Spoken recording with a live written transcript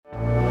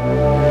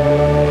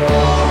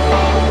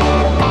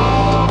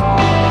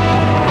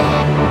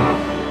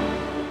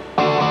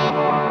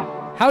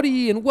Howdy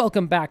ye and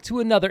welcome back to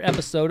another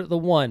episode of The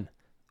One.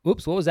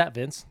 Oops, what was that,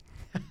 Vince?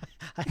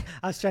 I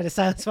was trying to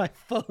silence my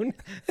phone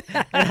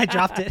and I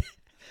dropped it.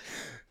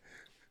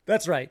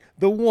 That's right.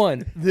 The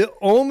One, the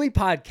only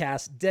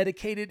podcast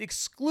dedicated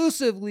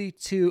exclusively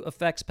to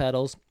effects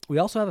pedals. We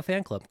also have a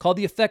fan club called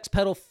the Effects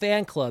Pedal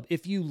Fan Club.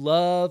 If you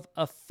love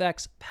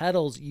effects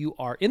pedals, you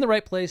are in the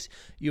right place.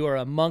 You are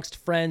amongst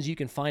friends. You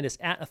can find us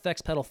at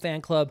Effects Pedal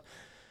Fan Club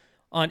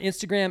on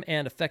Instagram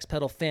and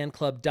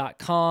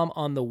effectspedalfanclub.com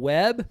on the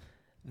web.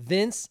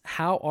 Vince,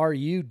 how are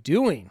you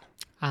doing?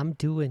 I'm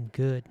doing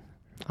good.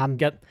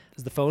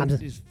 Is the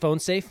phone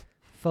safe?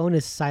 Phone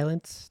is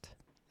silenced.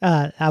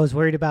 I was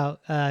worried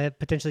about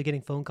potentially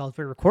getting phone calls.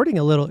 We're recording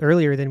a little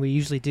earlier than we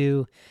usually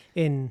do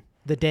in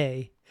the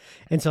day.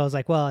 And so I was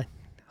like, well, I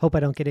hope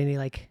I don't get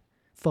any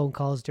phone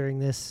calls during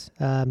this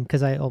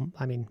because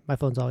my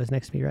phone's always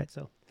next to me, right?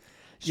 So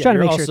just trying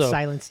to make sure it's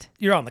silenced.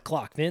 You're on the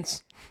clock,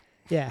 Vince.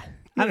 Yeah.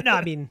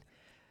 It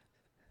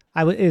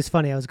was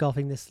funny. I was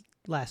golfing this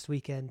last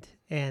weekend,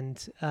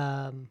 and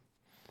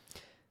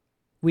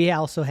we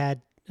also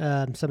had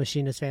some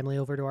machinist family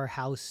over to our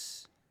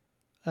house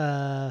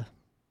on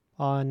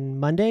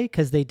Monday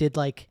because they did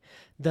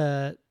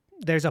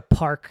there's a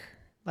park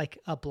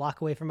a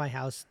block away from my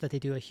house that they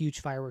do a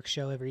huge fireworks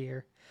show every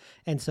year,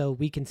 and so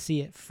we can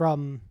see it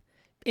from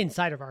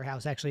inside of our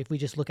house actually if we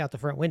just look out the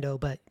front window.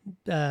 But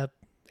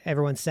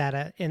everyone sat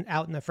out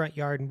in the front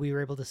yard, and we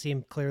were able to see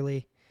them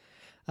clearly.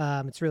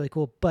 It's really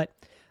cool. But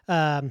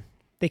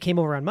they came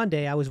over on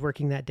Monday. I was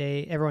working that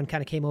day. Everyone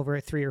kind of came over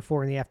at 3 or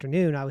 4 in the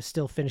afternoon. I was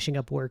still finishing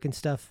up work and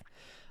stuff.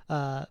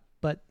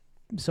 But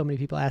so many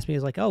people asked me,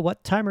 oh,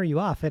 what time are you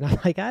off? And I'm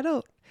like,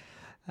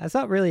 that's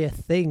not really a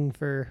thing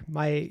for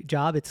my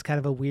job. It's kind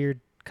of a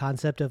weird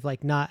concept of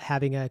not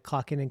having a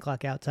clock in and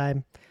clock out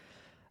time.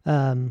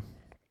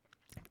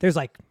 There's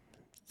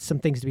some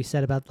things to be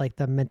said about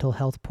the mental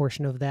health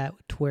portion of that,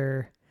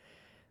 where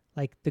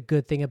the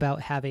good thing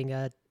about having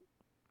a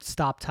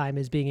stop time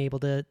is being able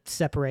to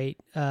separate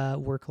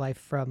work life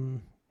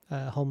from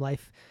home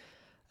life.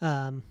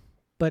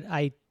 But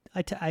I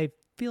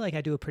feel like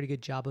I do a pretty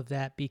good job of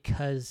that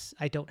because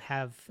I don't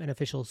have an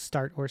official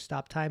start or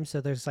stop time.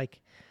 So there's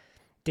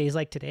days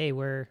like today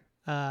where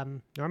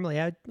normally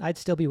I'd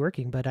still be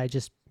working, but I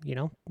just,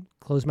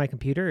 closed my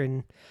computer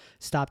and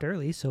stopped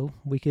early so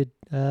we could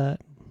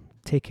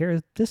take care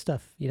of this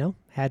stuff,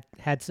 had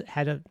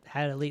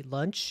a late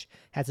lunch,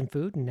 had some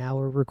food, and now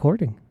we're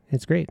recording.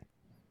 It's great.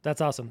 That's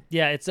awesome.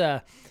 Yeah, it's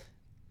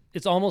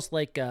almost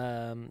like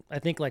I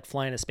think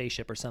flying a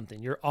spaceship or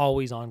something. You're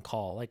always on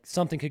call.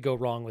 Something could go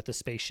wrong with the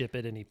spaceship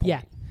at any point.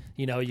 Yeah.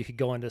 You could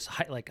go into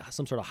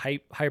some sort of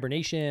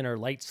hibernation or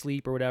light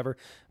sleep or whatever.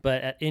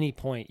 But at any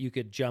point, you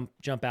could jump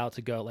out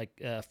to go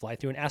fly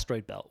through an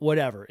asteroid belt.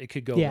 Whatever, it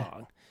could go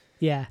wrong.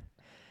 Yeah.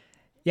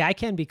 Yeah, I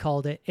can be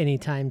called at any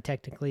time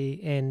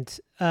technically, and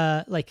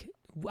I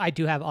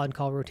do have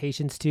on-call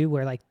rotations too,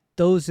 where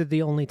those are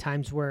the only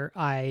times where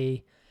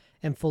I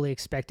am fully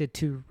expected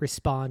to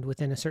respond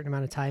within a certain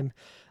amount of time.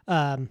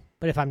 But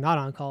if I'm not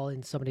on call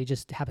and somebody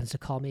just happens to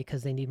call me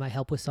because they need my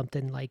help with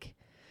something,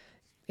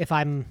 if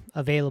I'm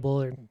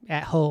available or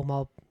at home,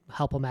 I'll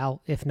help them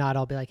out. If not,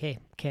 I'll be like, hey,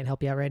 can't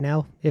help you out right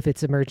now. If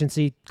it's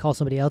emergency, call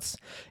somebody else.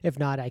 If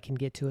not, I can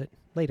get to it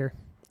later.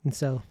 And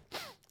so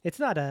it's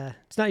not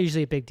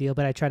usually a big deal,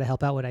 but I try to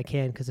help out when I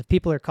can, because if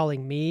people are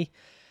calling me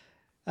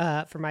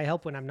for my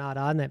help when I'm not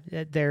on,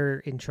 that they're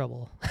in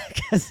trouble.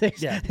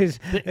 Things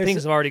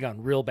have already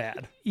gone real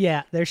bad.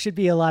 Yeah, there should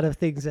be a lot of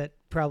things that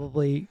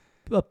probably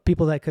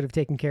people that could have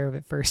taken care of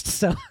it first.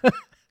 So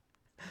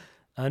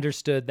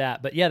understood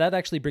that. But yeah, that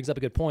actually brings up a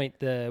good point.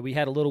 We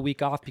had a little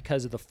week off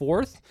because of the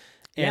 4th,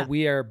 and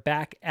we are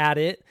back at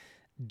it.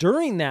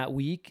 During that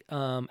week,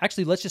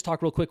 actually, let's just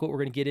talk real quick what we're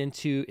going to get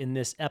into in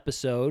this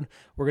episode.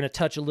 We're going to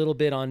touch a little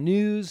bit on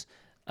news.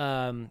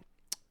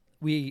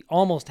 We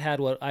almost had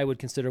what I would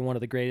consider one of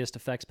the greatest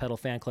Effects Pedal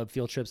Fan Club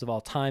field trips of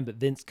all time, but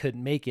Vince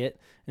couldn't make it,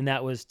 and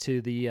that was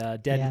to the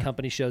Dead &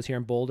 Company shows here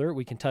in Boulder.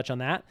 We can touch on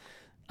that.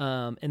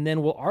 And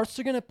then we're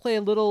also going to play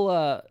a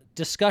little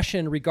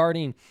discussion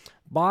regarding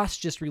Boss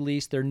just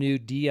released their new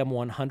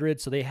DM100.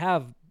 So they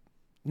have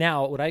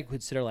now what I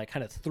consider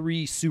kind of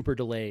 3 super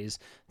delays.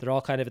 They're all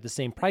kind of at the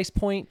same price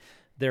point.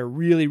 They're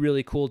really,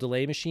 really cool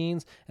delay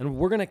machines, and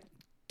we're going to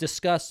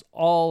discuss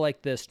all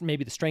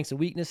maybe the strengths and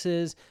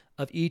weaknesses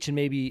of each, and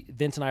maybe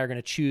Vince and I are going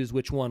to choose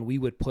which one we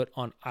would put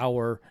on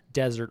our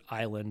desert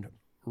island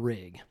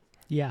rig.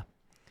 Yeah.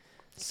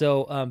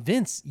 So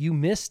Vince, you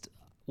missed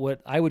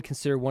what I would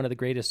consider one of the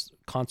greatest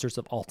concerts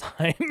of all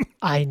time.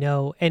 I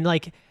know. And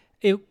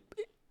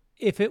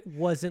if it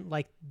wasn't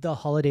the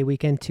holiday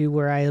weekend too,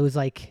 where I was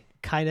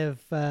kind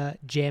of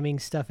jamming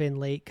stuff in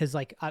late, because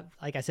like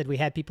I said, we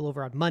had people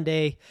over on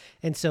Monday,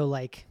 and so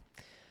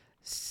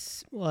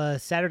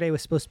Saturday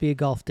was supposed to be a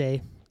golf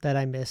day that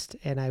I missed,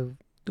 and I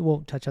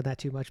won't touch on that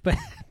too much, but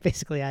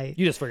basically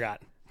you just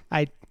forgot.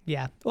 I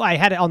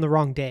had it on the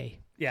wrong day.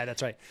 Yeah,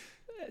 that's right.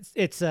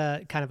 It's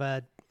kind of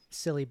a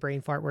silly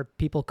brain fart where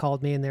people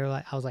called me and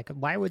I was like,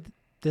 why would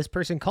this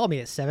person called me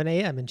at 7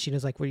 a.m. and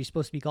Sheena's like, were you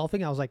supposed to be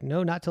golfing? I was like,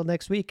 no, not till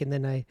next week. And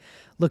then I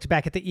looked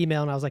back at the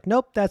email and I was like,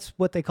 nope, that's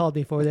what they called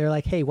me for. They're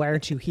like, hey, why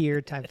aren't you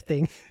here type of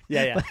thing.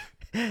 Yeah.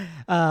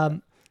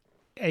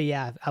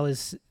 Yeah, I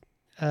was,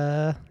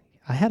 I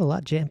had a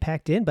lot jam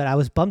packed in, but I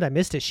was bummed I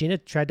missed it.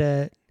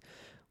 Sheena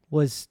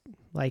was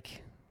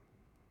like,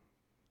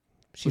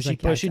 Was she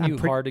pushing you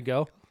hard to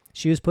go?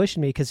 She was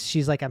pushing me because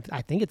she's like,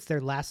 I think it's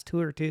their last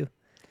tour too.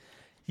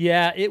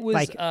 Yeah, it was.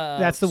 Like,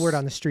 that's the word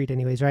on the street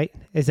anyways, right?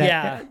 Is that,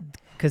 yeah.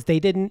 Because they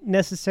didn't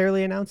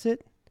necessarily announce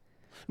it?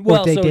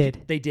 Well, they so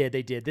did. They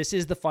did. This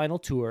is the final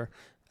tour.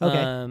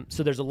 Okay.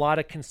 So there's a lot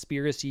of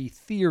conspiracy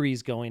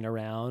theories going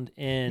around,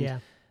 and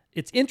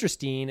it's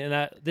interesting.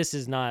 And this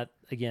is not,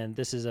 again,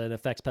 this is an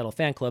Effects Pedal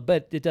fan club,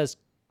 but it does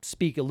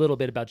speak a little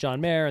bit about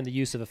John Mayer and the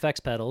use of effects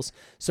pedals.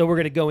 So we're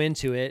going to go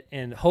into it,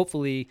 and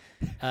hopefully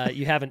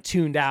you haven't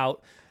tuned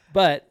out.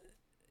 But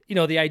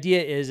the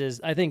idea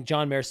is I think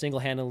John Mayer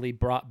single-handedly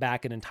brought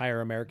back an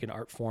entire American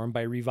art form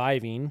by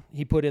reviving.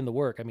 He put in the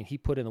work. I mean, he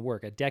put in the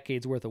work, a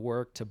decade's worth of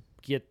work to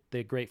get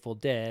the Grateful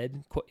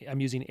Dead,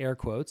 I'm using air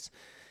quotes,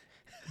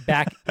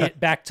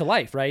 back to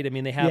life, right? I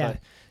mean, they have a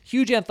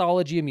huge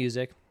anthology of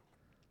music.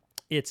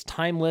 It's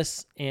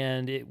timeless,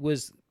 and it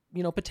was,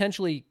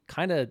 potentially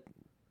kind of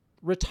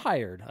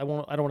retired. I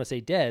don't want to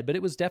say dead, but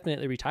it was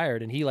definitely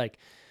retired. And he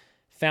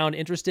found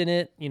interest in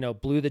it,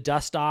 blew the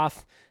dust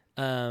off,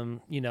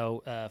 kind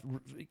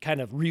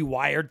of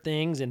rewired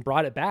things and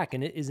brought it back.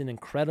 And it is an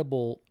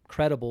incredible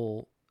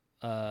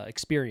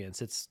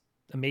experience. It's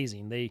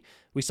amazing.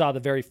 We saw the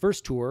very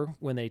first tour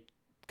when they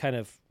kind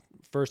of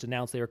first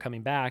announced they were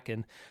coming back,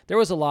 and there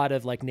was a lot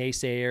of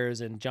naysayers,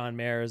 and John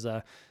Mayer is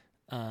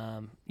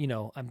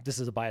this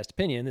is a biased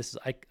opinion.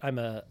 I'm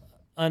a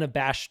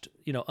unabashed,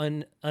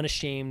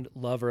 unashamed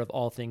lover of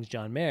all things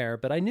John Mayer,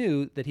 but I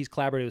knew that he's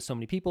collaborated with so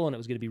many people and it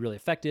was going to be really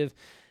effective.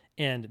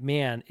 And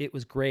man, it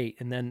was great.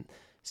 And then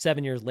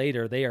 7 years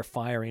later, they are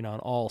firing on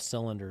all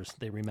cylinders.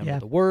 They remember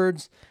the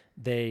words.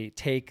 They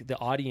take the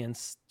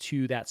audience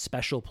to that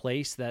special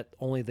place that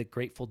only the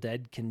Grateful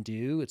Dead can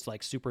do. It's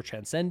super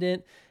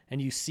transcendent.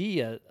 And you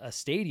see a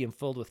stadium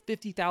filled with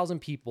 50,000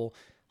 people,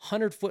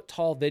 100-foot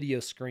tall video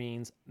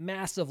screens,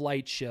 massive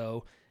light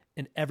show,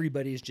 and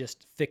everybody's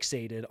just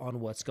fixated on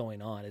what's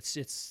going on.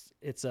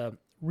 It's a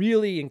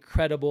really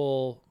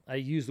incredible, I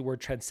use the word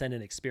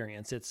transcendent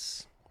experience.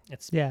 It's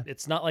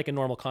not like a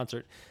normal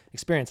concert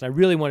experience. And I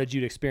really wanted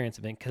you to experience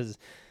it because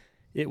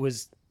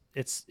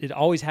it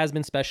always has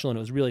been special, and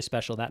it was really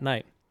special that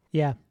night.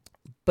 Yeah.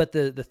 But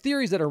the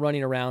theories that are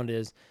running around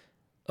is,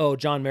 oh,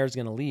 John Mayer's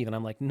going to leave. And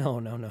I'm like, no.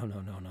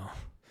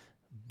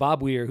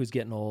 Bob Weir, who's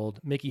getting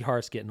old, Mickey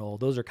Hart's getting old.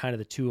 Those are kind of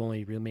the two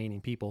only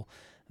remaining people.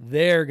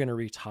 They're going to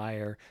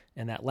retire.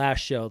 And that last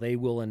show, they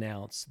will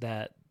announce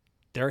that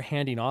they're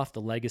handing off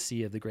the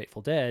legacy of the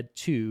Grateful Dead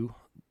to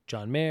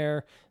John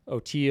Mayer,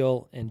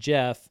 Oteil, and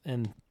Jeff,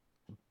 and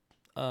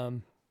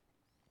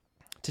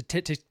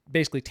to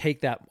basically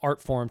take that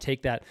art form,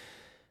 take that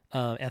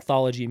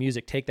anthology of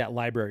music, take that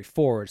library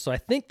forward. So I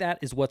think that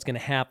is what's going to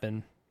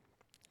happen.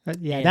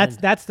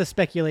 That's the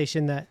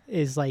speculation that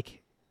is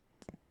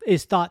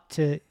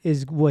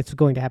what's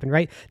going to happen,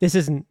 right?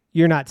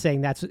 You're not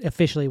saying that's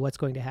officially what's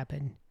going to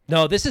happen.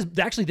 No, this is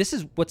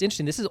what's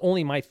interesting. This is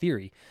only my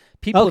theory.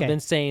 People have been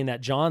saying that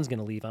John's going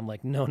to leave. I'm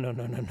like, no.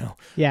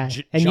 Yeah.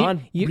 And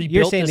John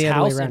rebuilt this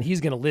house, and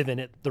he's going to live in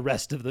it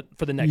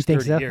for the next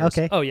 30 years.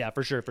 Okay. Oh yeah,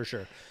 for sure.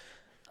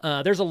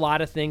 There's a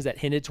lot of things that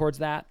hinted towards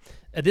that.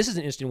 This is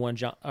an interesting one,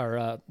 John,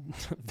 or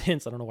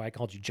Vince. I don't know why I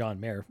called you John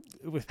Mayer.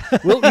 We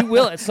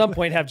will at some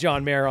point have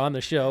John Mayer on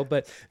the show,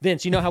 but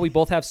Vince, you know how we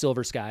both have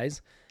Silver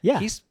Skies? Yeah.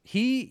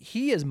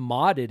 He has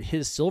modded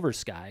his Silver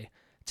Sky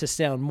to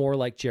sound more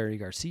like Jerry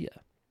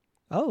Garcia.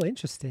 Oh,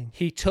 interesting.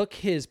 He took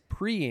his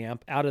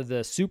preamp out of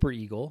the Super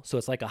Eagle, so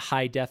it's like a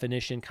high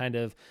definition kind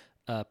of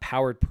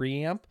powered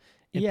preamp,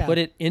 and put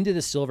it into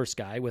the Silver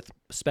Sky with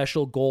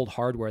special gold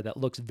hardware that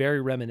looks very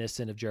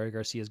reminiscent of Jerry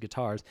Garcia's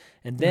guitars.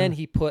 And then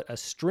he put a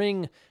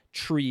string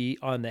tree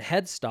on the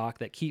headstock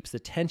that keeps the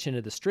tension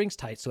of the strings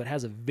tight, so it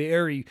has a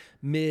very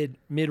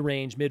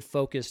mid-range,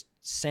 mid-focused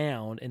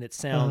sound, and it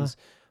sounds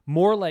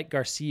more like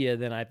Garcia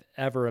than I've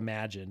ever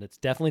imagined. It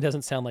definitely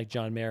doesn't sound like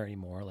John Mayer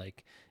anymore.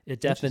 It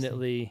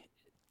definitely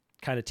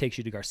kind of takes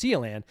you to Garcia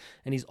land.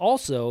 And he's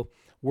also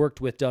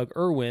worked with Doug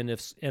Irwin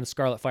and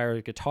Scarlet Fire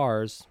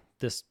Guitars.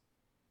 This,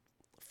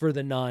 for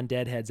the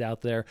non-deadheads out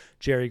there,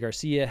 Jerry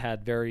Garcia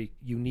had very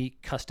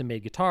unique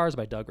custom-made guitars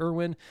by Doug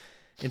Irwin.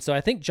 And so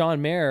I think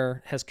John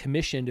Mayer has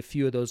commissioned a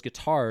few of those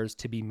guitars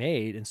to be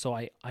made. And so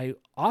I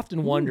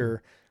often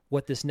wonder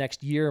what this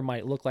next year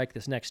might look like,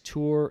 this next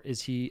tour.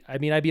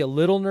 I'd be a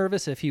little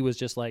nervous if he was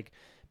just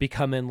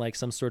becoming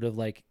some sort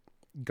of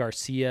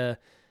Garcia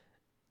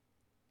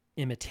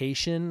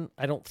imitation.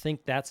 I don't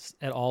think that's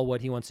at all what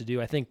he wants to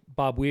do. I think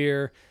Bob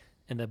Weir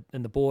and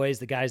the boys,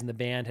 the guys in the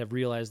band, have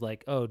realized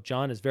oh,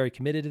 John is very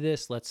committed to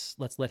this. Let's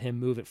let him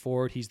move it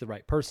forward. He's the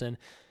right person.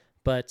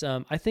 But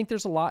I think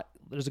there's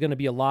going to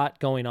be a lot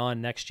going on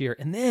next year.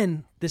 And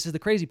then this is the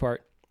crazy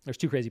part. There's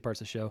two crazy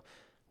parts of the show.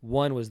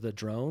 One was the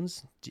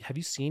drones. Have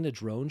you seen a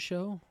drone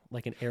show,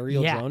 like an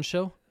aerial Yeah. drone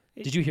show?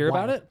 Did you hear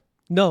about Wild. it?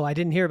 No, I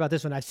didn't hear about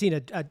this one. I've seen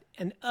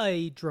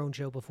a drone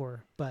show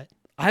before, but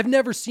I've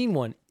never seen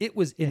one. It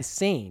was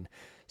insane.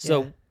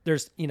 So Yeah.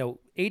 there's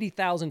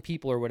 80,000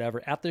 people or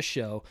whatever at this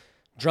show.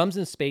 Drums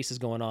in Space is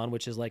going on,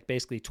 which is like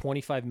basically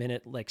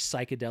 25-minute like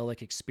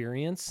psychedelic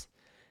experience.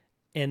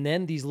 And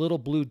then these little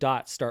blue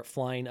dots start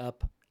flying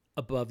up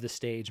above the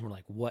stage, and we're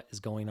like, what is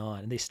going on?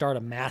 And they start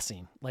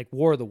amassing like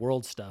War of the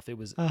Worlds stuff. It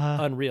was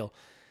unreal.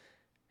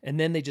 And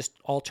then they just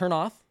all turn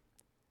off,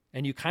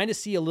 and you kind of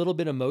see a little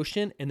bit of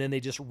motion, and then they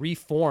just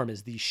reform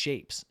as these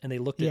shapes. And they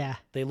looked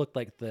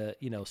like the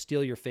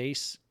Steal Your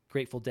Face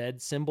Grateful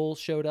Dead symbol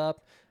showed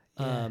up.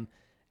 And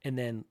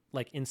then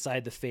like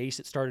inside the face,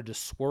 it started to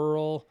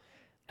swirl.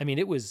 I mean,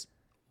 it was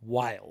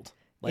wild,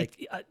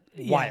 like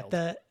wild.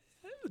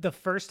 The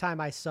first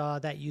time I saw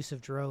that use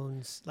of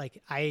drones,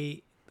 like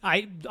I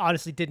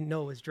honestly didn't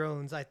know it was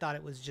drones. I thought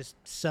it was just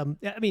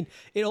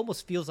it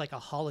almost feels like a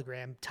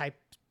hologram type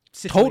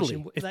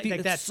situation. Totally. Like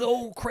it's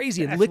so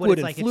crazy and that's what liquid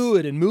it's and like.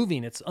 fluid and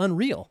moving. It's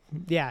unreal.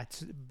 Yeah,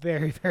 it's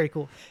very, very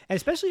cool. And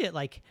especially at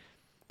like,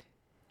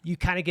 you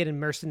kind of get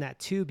immersed in that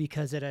too,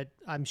 because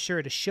I'm sure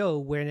at a show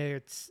where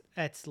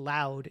it's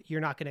loud,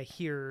 you're not going to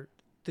hear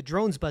the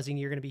drones buzzing.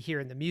 You're going to be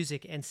hearing the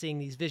music and seeing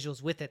these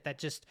visuals with it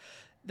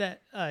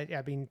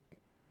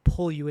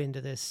pull you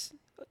into this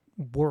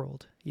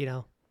world,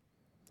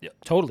 Yeah,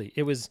 totally.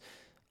 It was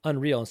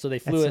unreal. And so they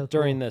flew it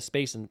during the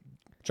space and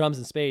Drums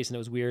in Space, and it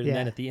was weird. And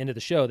then at the end of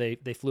the show,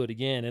 they flew it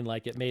again, and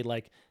like it made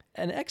like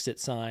an exit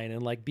sign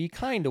and like be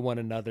kind to one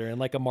another and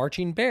like a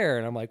marching bear.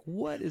 And I'm like,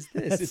 what is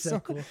this? It's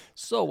so cool.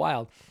 So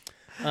wild.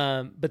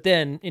 But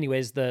then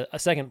anyways, a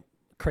second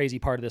crazy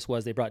part of this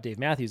was they brought Dave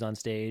Matthews on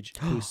stage,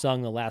 who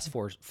sung the last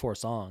four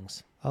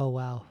songs. Oh,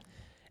 wow.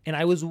 And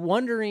I was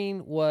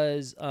wondering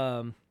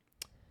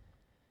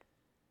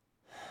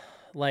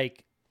I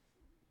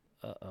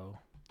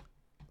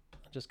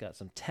just got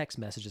some text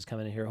messages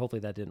coming in here.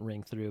 Hopefully that didn't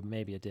ring through.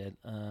 Maybe it did.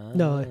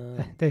 No,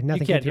 there's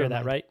nothing. You can't hear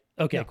that, right?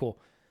 Okay, no. Cool.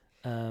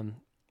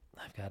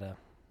 I've got a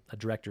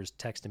director's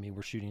texting me.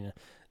 We're shooting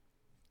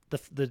the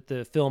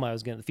feature film I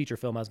was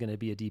going to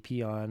be a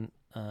DP on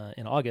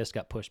in August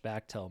got pushed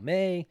back till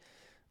May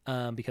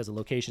because of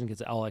location,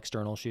 because it's all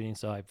external shooting.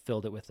 So I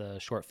filled it with a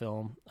short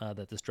film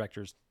that this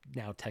director's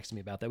now texting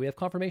me about, that we have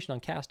confirmation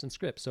on cast and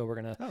script. So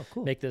we're going to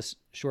make this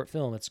short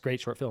film. It's a great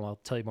short film. I'll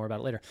tell you more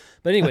about it later.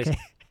 But anyways,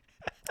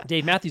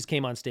 Dave Matthews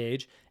came on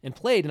stage and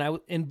played,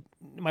 and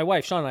my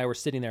wife Sean and I were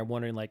sitting there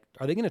wondering, like,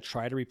 are they going to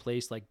try to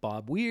replace like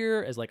Bob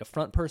Weir as like a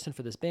front person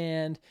for this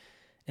band?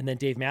 And then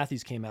Dave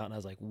Matthews came out, and I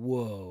was like,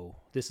 whoa,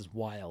 this is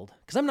wild.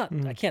 Because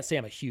I can't say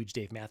I'm a huge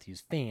Dave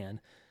Matthews fan.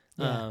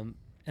 Yeah.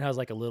 And I was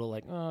like a little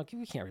like, oh,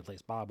 we can't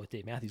replace Bob with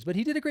Dave Matthews. But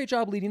he did a great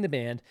job leading the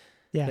band.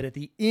 Yeah. But at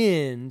the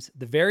end,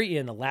 the very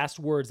end, the last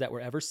words that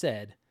were ever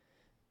said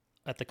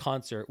at the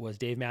concert was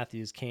Dave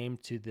Matthews came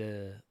to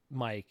the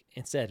mic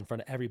and said in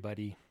front of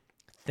everybody,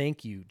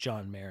 "Thank you,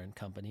 John Mayer and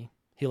Company."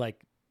 He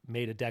like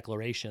made a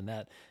declaration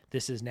that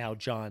this is now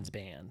John's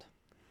band.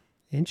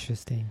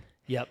 Interesting.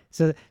 Yep.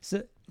 So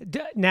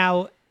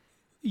now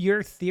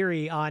your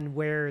theory on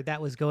where that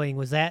was going,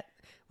 was that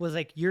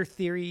your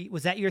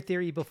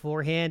theory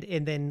beforehand,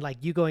 and then like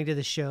you going to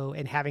the show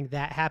and having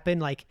that happen,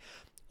 like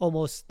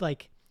almost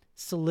like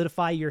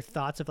solidify your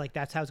thoughts of like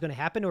that's how it's going to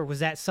happen? Or was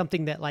that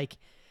something that like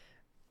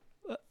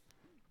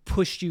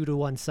pushed you to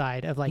one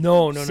side of like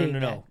no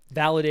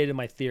validated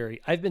my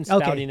theory? I've been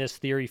spouting this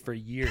theory for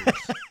years.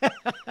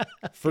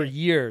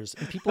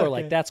 And people are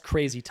like, that's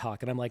crazy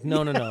talk, and I'm like,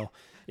 no.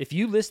 If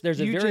you listen,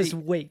 you just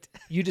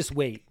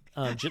wait.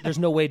 There's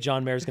no way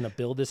John Mayer's going to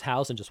build this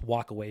house and just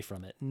walk away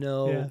from it.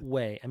 No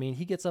way. I mean,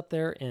 he gets up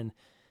there and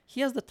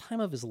he has the time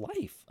of his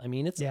life. I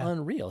mean, it's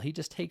unreal. He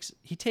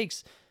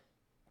takes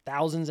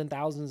thousands and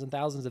thousands and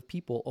thousands of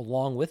people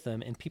along with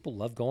him, and people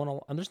love going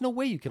along. And there's no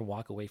way you can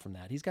walk away from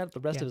that. He's got the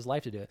rest of his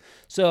life to do it.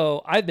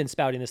 So I've been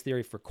spouting this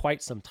theory for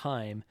quite some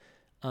time.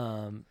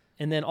 And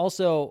then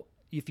also,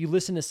 if you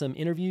listen to some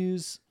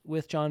interviews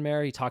with John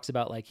Mayer, he talks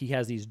about like he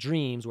has these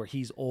dreams where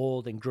he's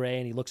old and gray,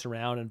 and he looks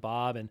around and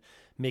Bob and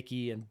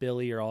Mickey and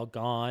Billy are all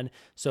gone.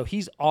 So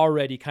he's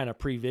already kind of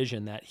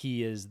previsioned that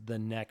he is the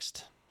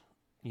next,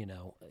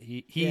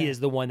 he is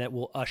the one that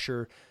will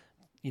usher,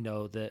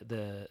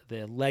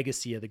 the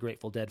legacy of the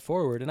Grateful Dead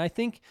forward. And I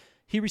think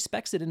he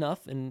respects it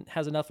enough and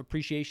has enough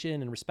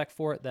appreciation and respect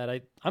for it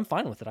that I'm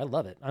fine with it. I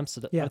love it. I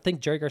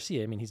think Jerry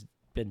Garcia, I mean, he's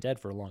been dead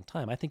for a long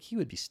time. I think he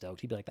would be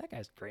stoked. He'd be like, that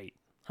guy's great.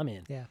 I'm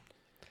in. Yeah.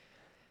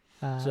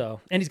 And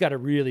he's got a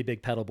really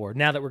big pedal board.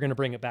 Now that we're going to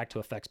bring it back to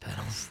effects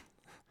pedals.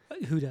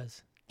 Who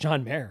does?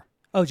 John Mayer.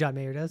 Oh, John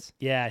Mayer does?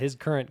 Yeah, his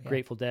current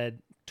Grateful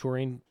Dead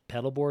touring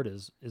pedal board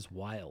is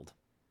wild.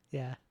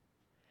 Yeah.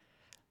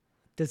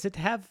 Does it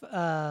have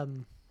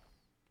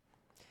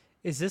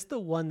is this the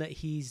one that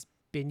he's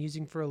been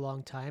using for a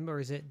long time, or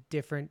is it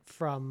different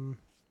from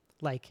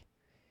like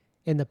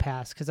in the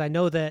past? Because I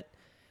know that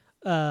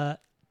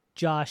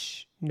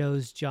Josh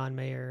knows John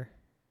Mayer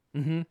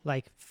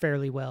like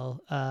fairly well.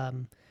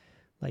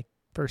 Like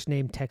first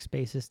name text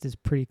basis is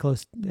pretty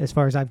close as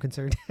far as I'm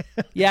concerned.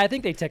 Yeah, I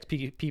think they text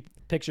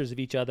pictures of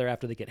each other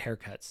after they get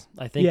haircuts.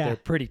 I think they're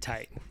pretty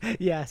tight.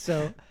 Yeah.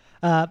 So,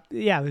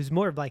 it was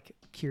more of like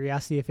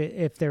curiosity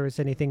if there was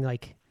anything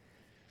like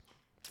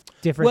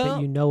different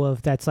that you know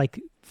of that's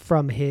like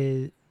from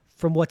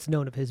what's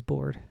known of his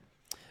board.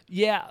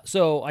 Yeah.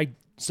 So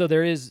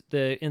there is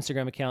the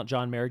Instagram account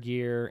John Mayer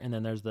Gear, and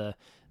then there's the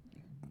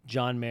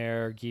John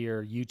Mayer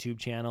Gear YouTube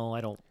channel.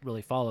 I don't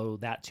really follow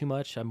that too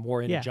much. I'm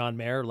more into John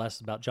Mayer,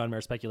 less about John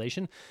Mayer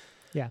speculation.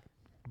 Yeah.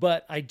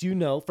 But I do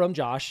know from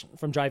Josh,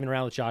 from driving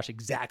around with Josh,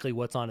 exactly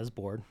what's on his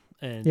board.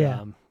 And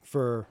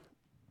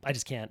I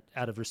just can't,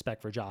 out of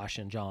respect for Josh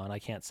and John, I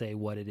can't say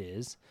what it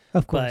is.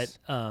 Of course.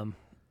 But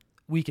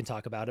we can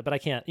talk about it, but I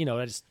can't,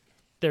 I just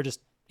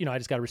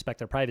got to respect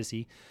their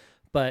privacy.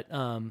 But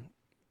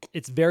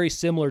it's very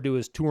similar to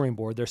his touring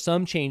board. There's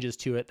some changes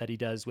to it that he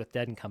does with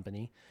Dead &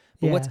 Company.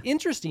 But what's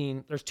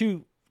interesting, there's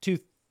two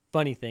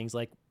funny things.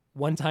 Like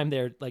one time they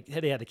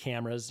had the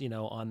cameras,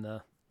 on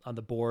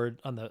the board,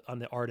 on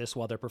the artists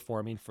while they're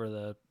performing for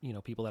the,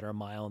 people that are a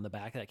mile in the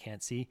back that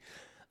can't see.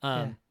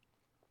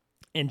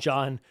 And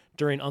John,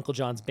 during Uncle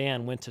John's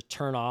band, went to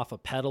turn off a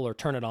pedal or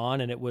turn it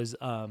on, and it was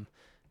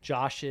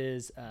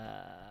Josh's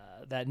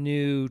that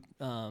new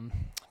I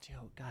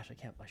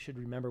should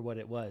remember what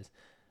it was.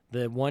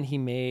 The one he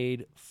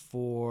made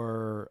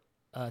for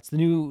it's the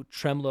new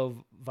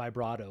tremolo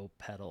vibrato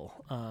pedal.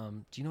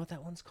 Do you know what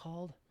that one's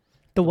called?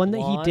 The one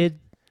blonde? That he did.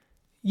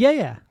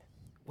 Yeah.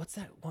 What's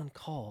that one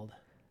called?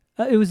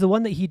 It was the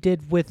one that he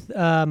did with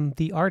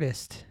the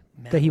artist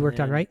that he worked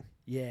on, right?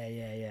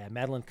 Yeah.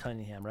 Madeline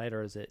Cunningham, right?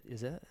 Or is that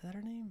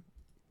her name?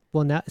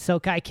 Well, now, so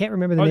I can't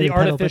remember the name. Or the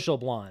of the Artificial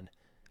Blonde.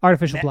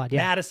 Artificial Blonde,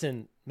 yeah.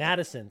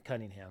 Madison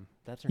Cunningham.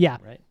 That's her name,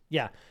 right?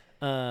 Yeah.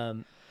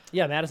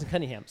 Madison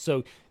Cunningham.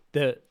 So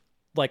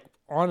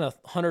on a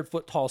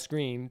 100-foot tall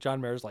screen,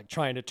 John Mayer's like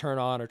trying to turn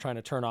on or trying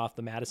to turn off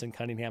the Madison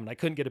Cunningham, and I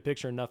couldn't get a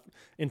picture enough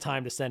in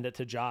time to send it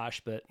to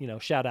Josh. But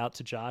shout out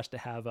to Josh to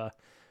have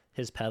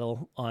his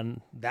pedal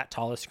on that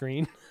tall a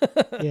screen.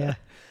 Yeah.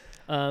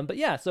 But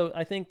yeah, so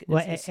I think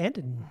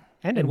and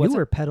a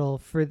newer pedal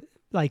for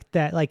like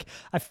that, like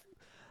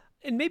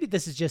and maybe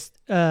this is just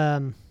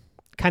kind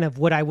of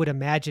what I would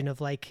imagine of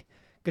like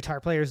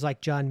guitar players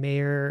like John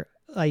Mayer.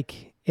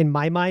 Like in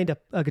my mind,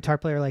 a guitar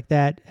player like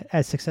that,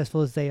 as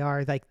successful as they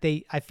are, like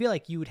I feel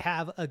like you would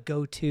have a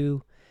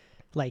go-to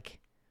like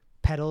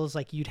pedals,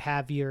 like you'd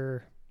have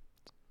your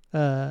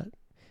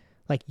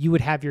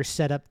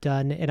setup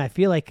done. And I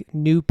feel like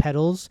new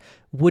pedals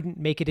wouldn't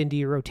make it into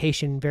your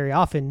rotation very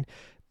often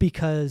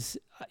because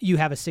you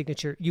have a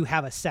signature, you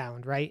have a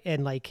sound, right?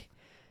 And like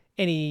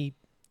any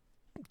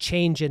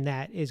change in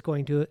that is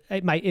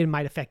it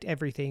might affect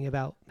everything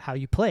about how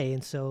you play.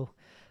 And so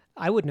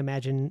I wouldn't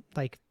imagine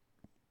like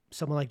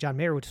someone like John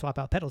Mayer would swap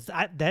out pedals.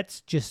 That's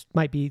just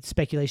might be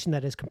speculation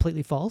that is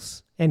completely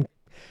false. And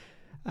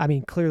I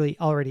mean, clearly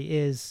already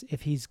is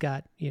if he's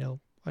got,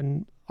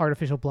 an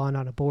Artificial Blonde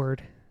on a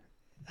board.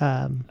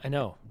 I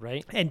know,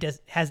 right? And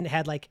hasn't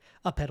had like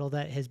a pedal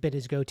that has been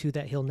his go-to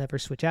that he'll never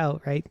switch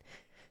out, right?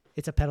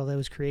 It's a pedal that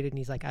was created and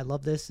he's like, I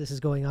love this. This is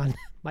going on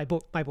my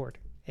board,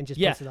 and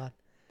just puts it on.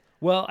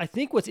 Well, I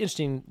think what's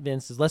interesting,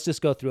 Vince, is let's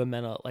just go through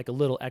a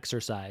little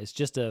exercise,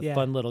 just a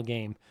fun little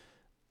game.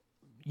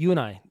 You and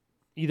I,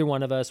 either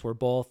one of us, were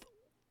both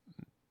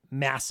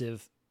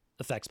massive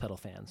effects pedal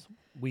fans.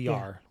 We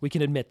are. We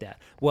can admit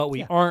that. What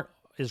we aren't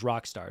is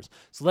rock stars.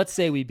 So let's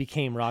say we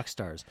became rock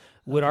stars.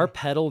 Would our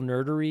pedal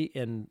nerdery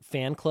and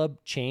fan club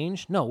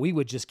change? No, we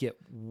would just get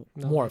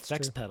more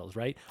effects pedals,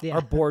 right? Yeah.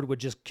 Our board would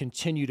just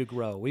continue to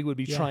grow. We would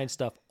be trying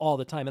stuff all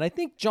the time. And I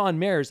think John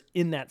Mayer's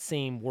in that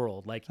same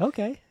world. Like,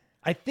 okay,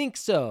 I think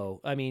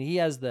so. I mean,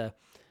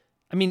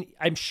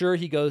 I'm sure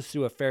he goes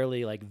through a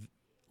fairly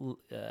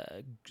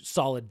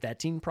solid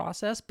vetting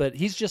process, but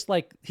he's just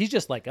like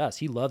us.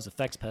 He loves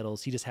effects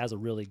pedals. He just has a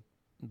really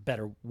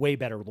way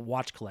better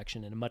watch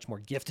collection and a much more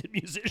gifted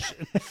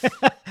musician.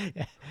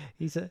 Yeah,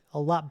 he's a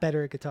lot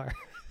better at guitar.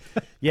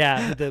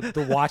 Yeah,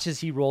 the watches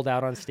he rolled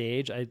out on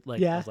stage, I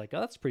was like,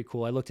 oh, that's pretty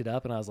cool. I looked it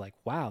up and I was like,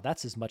 wow,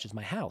 that's as much as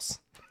my house.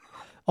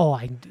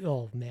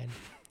 Oh man,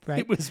 right?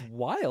 It was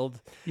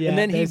wild. Yeah, and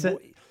then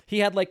he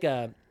had like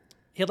a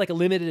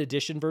limited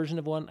edition version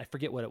of one. I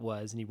forget what it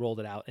was, and he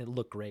rolled it out and it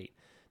looked great.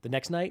 The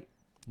next night,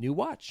 new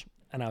watch.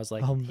 And I was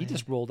like, he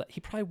just rolled.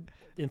 He probably,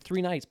 in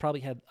 3 nights, probably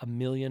had $1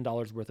 million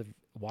worth of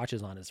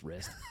watches on his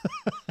wrist.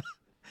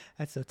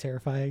 That's so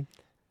terrifying.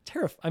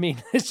 I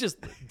mean, it's just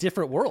a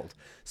different world.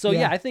 So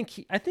I think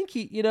he,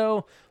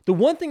 the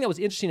one thing that was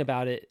interesting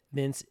about it,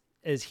 Vince,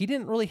 is he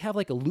didn't really have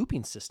like a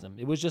looping system.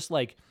 It was just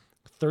like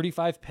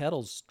 35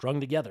 pedals strung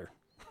together.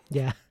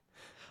 Yeah.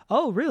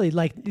 Oh, really?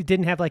 Like it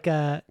didn't have like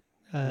a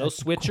no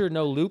switcher,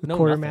 no loop, no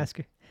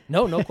quartermaster.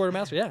 No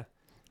quartermaster. Yeah.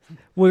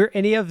 Were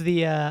any of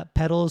the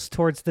pedals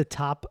towards the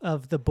top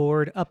of the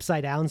board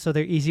upside down so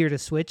they're easier to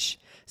switch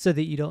so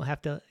that you don't have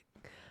to?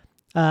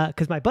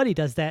 Because my buddy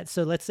does that.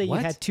 So let's say you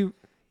had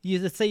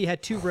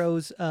two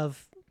rows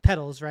of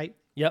pedals, right?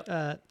 Yep.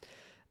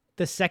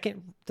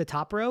 The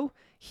top row,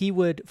 he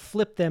would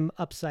flip them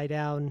upside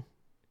down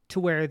to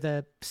where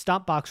the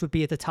stomp box would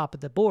be at the top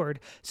of the board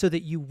so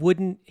that you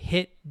wouldn't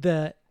hit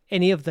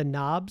any of the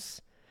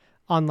knobs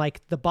on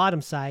like the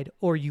bottom side,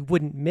 or you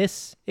wouldn't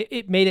miss.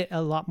 It made it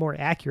a lot more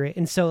accurate.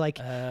 And so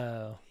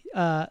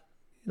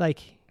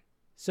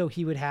so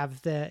he would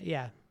have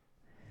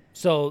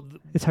So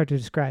it's hard to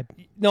describe.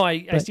 No,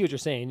 I see what you're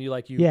saying.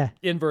 You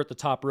invert the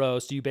top row,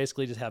 so you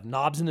basically just have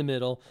knobs in the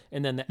middle,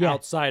 and then the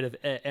outside of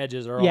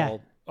edges are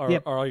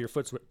all your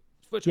foot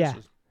switches. Yeah.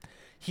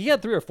 He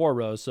had 3 or 4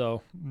 rows,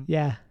 so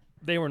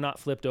they were not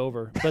flipped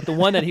over. But the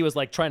one that he was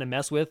like trying to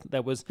mess with,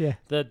 that was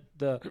the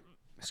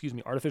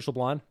artificial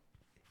blonde,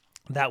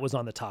 that was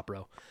on the top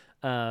row.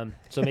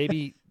 So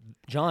maybe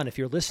John, if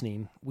you're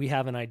listening, we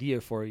have an idea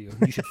for you.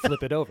 You should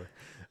flip it over.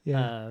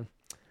 Yeah.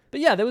 But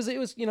yeah, it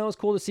was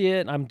cool to see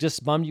it. I'm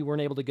just bummed you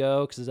weren't able to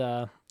go because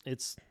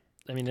it's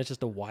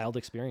just a wild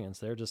experience.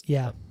 They're just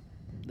to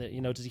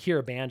hear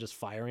a band just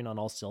firing on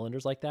all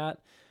cylinders like that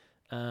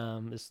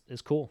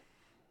is cool.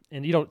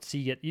 And you don't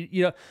see it.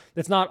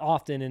 It's not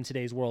often in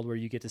today's world where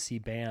you get to see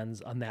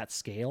bands on that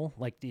scale,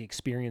 like the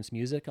Experience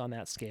music on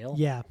that scale.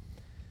 Yeah.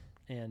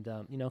 And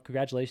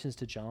congratulations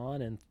to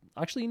John. And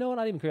actually,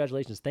 not even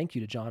congratulations. Thank you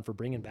to John for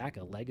bringing back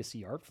a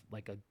legacy art,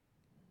 like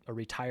a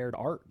retired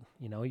art.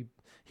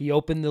 He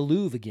opened the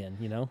Louvre again.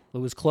 It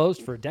was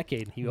closed for a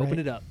decade. He opened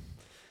it up.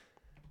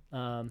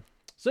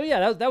 So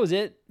yeah, that was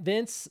it,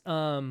 Vince.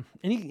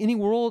 Any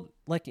world,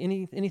 like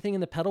anything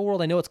in the pedal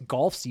world? I know it's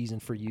golf season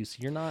for you, so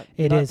you're not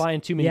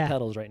buying too many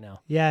pedals right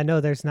now. Yeah,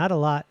 no, there's not a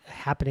lot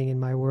happening in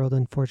my world,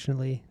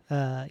 unfortunately.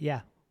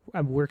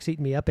 Work's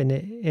eating me up, and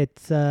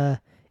it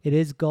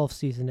is golf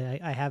season.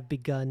 I have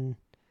begun.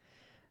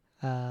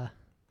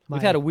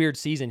 We've had a weird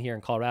season here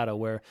in Colorado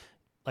where,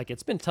 like,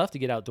 it's been tough to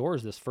get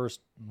outdoors this first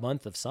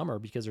month of summer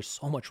because there's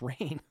so much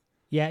rain.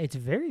 Yeah, it's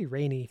very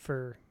rainy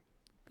for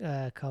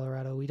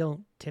Colorado. We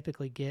don't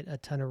typically get a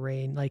ton of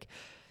rain. Like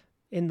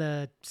in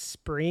the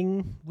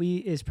spring,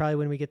 is probably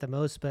when we get the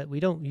most, but we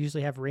don't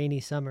usually have rainy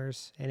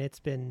summers. And it's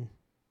been,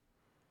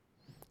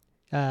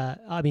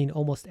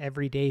 almost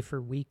every day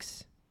for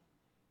weeks.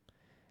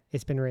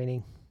 It's been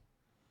raining.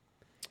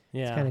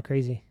 Yeah, it's kind of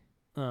crazy.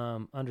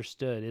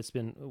 Understood. It's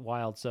been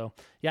wild. So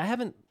yeah, I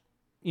haven't.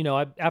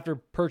 After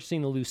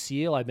purchasing the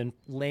Lucille, I've been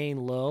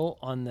laying low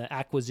on the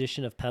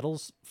acquisition of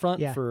pedals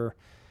front for.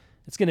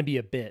 It's going to be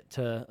a bit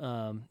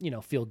to,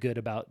 feel good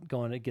about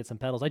going to get some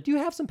pedals. I do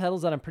have some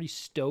pedals that I'm pretty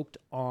stoked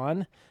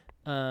on.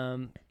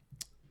 That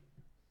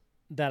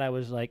I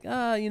was like,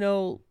 I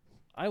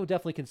would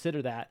definitely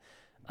consider that.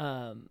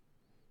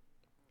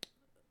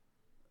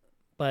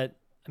 But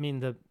I mean,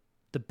 the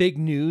big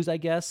news, I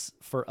guess,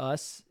 for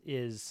us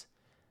is,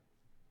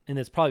 and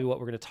it's probably what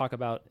we're going to talk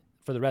about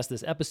for the rest of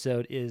this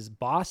episode, is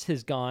Boss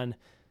has gone,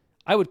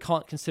 I would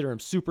consider them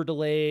super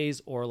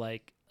delays or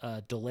like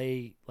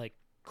delay, like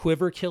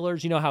quiver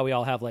killers. You know how we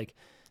all have like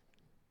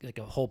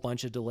a whole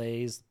bunch of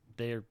delays.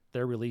 They're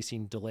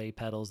releasing delay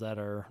pedals that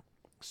are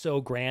so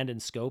grand in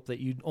scope that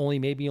you only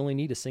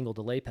need a single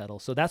delay pedal.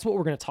 So that's what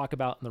we're going to talk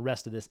about in the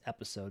rest of this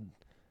episode.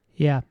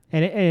 Yeah,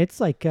 and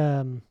it's like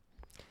I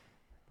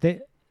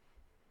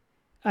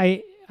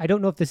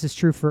don't know if this is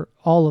true for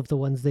all of the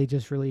ones they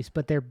just released,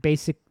 but they're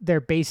based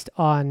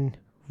on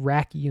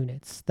rack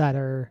units that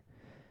are,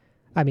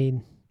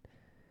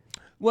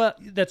 well,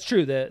 that's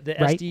true. The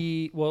right?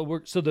 SD. Well,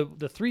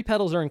 the 3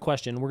 pedals are in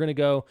question. We're going to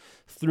go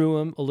through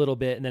them a little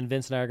bit, and then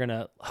Vince and I are going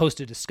to host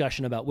a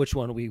discussion about which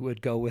one we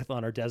would go with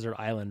on our desert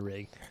island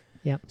rig.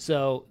 Yeah.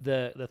 So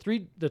the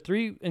three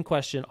in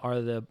question are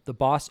the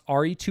Boss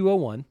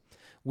RE201,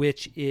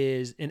 which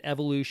is an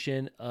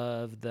evolution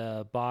of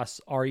the Boss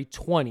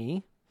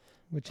RE20,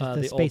 which is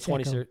the Space old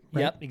 20 Echo, series.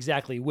 right? Yep,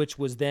 exactly. Which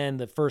was then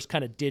the first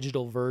kind of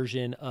digital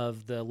version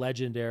of the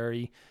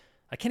legendary.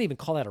 I can't even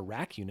call that a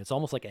rack unit. It's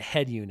almost like a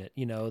head unit,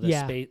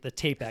 the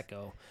Tape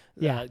Echo.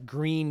 Yeah.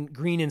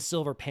 Green and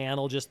silver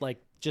panel, just the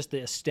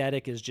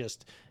aesthetic is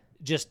just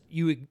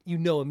you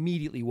know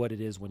immediately what it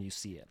is when you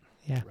see it.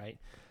 Yeah. Right.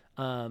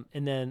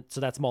 And then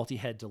so that's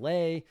multi-head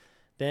delay.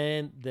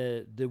 Then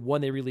the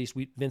one they released,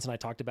 Vince and I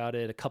talked about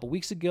it a couple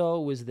weeks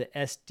ago, was the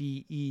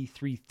SDE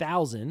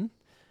 3000.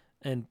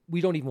 And we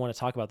don't even want to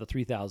talk about the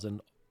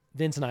 3000.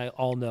 Vince and I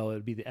all know it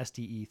would be the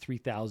SDE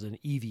 3000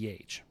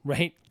 EVH,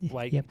 right?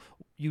 Like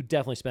you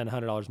definitely spend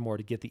 $100 more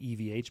to get the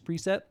EVH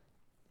preset.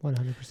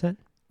 100%.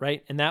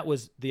 Right? And that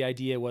was the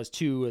idea, was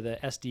 2 of the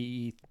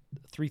SDE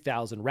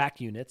 3000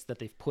 rack units that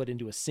they've put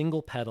into a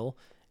single pedal.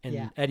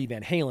 And Eddie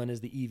Van Halen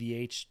is the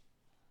EVH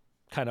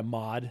kind of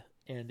mod.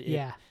 And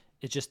it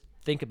just,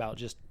 think about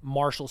just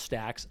Marshall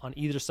stacks on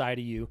either side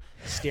of you,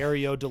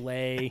 stereo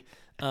delay,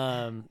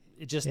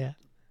 it just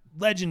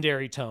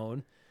legendary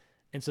tone.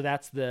 And so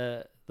that's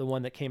the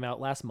one that came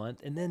out last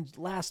month. And then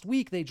last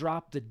week they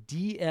dropped the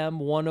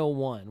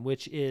DM101,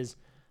 which is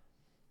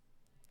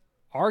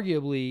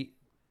arguably,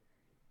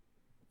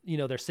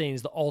 they're saying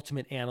is the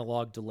ultimate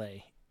analog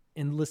delay.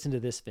 And listen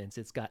to this, Vince.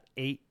 It's got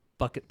 8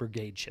 Bucket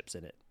Brigade chips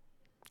in it.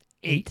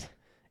 8.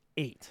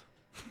 It's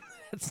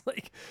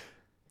like,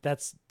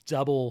 that's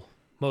double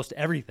most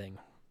everything.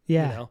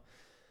 Yeah.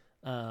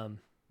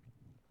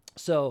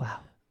 So wow.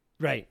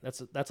 Right.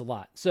 That's a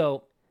lot.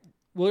 So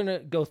we're going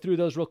to go through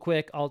those real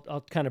quick.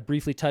 I'll kind of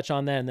briefly touch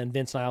on that, and then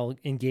Vince and I will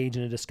engage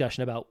in a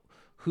discussion about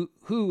who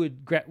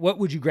would what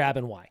would you grab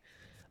and why.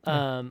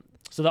 Yeah.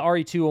 So the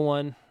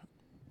RE201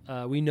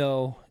 we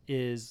know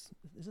is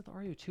it the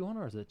RE201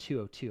 or is it the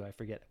 202? I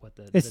forget what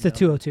It's the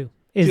 202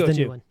 is 202. the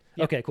new one.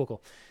 Yep. Okay,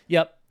 cool.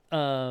 Yep.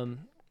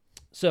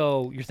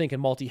 So you're thinking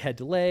multi-head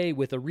delay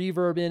with a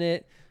reverb in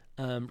it,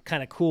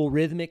 kind of cool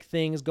rhythmic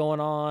things going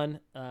on.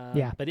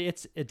 Yeah. But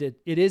it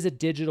is a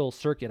digital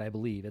circuit, I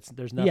believe.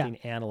 There's nothing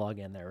analog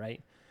in there,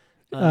 right?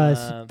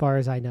 As far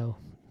as I know,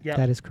 Yep.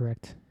 that is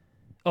correct.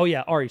 Oh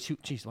yeah,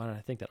 RE2. Geez, why don't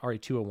I think that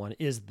RE201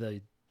 is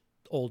the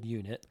old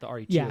unit? The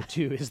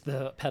RE202 is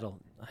the pedal.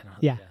 I don't know.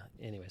 Yeah.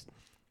 Anyways,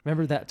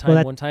 remember that time?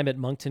 Well, one time at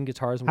Moncton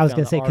Guitars, when I we was found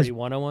gonna the say, 'cause-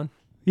 RE101.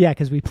 Yeah,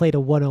 because we played a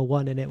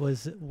 101, and it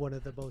was one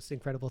of the most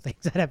incredible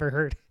things I'd ever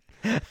heard.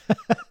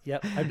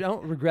 Yep. I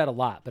don't regret a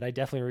lot, but I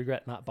definitely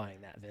regret not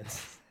buying that,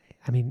 Vince.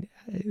 I mean,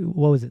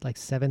 what was it, like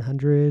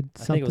 700 I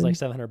something? think it was like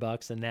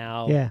 $700, and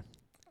now Yeah,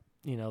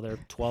 they're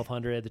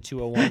 1,200. The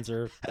 201s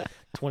are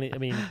 20. I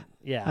mean,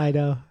 yeah. I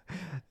know.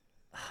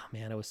 Oh,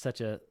 man, it was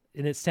such a,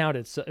 and it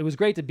sounded so. It was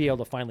great to be able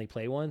to finally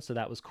play one. So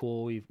that was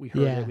cool. We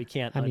heard Yeah, it. We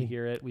can't I mean-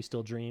 unhear it. We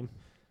still dream.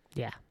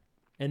 Yeah.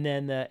 And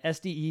then the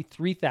SDE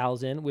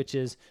 3000, which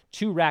is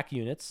 2 rack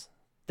units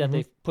that Mhm.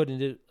 they've put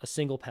into a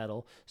single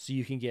pedal, so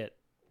you can get,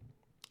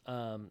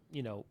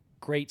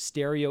 great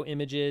stereo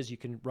images. You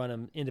can run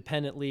them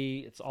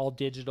independently. It's all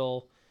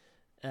digital,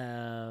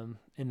 and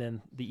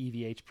then the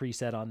EVH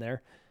preset on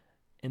there.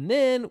 And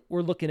then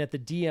we're looking at the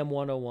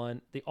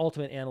DM101, the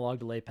ultimate analog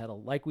delay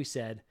pedal. Like we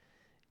said,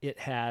 it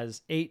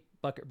has 8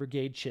 Bucket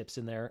Brigade chips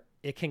in there.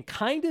 It can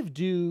kind of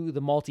do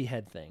the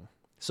multi-head thing.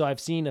 So I've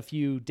seen a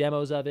few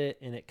demos of it,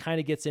 and it kind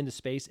of gets into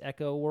Space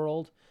Echo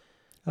world.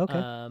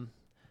 Okay.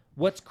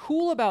 What's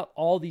cool about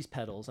all these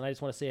pedals, and I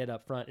just want to say it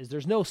up front, is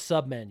there's no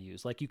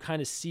sub-menus. Like, you kind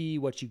of see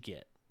what you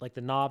get. Like,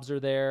 the knobs are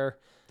there.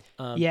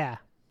 Yeah.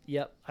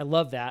 Yep, I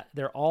love that.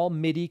 They're all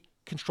MIDI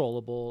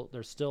controllable.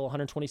 There's still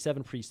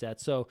 127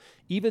 presets. So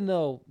even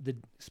though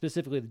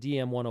specifically the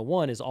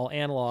DM101 is all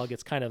analog,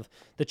 it's kind of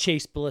the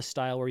Chase Bliss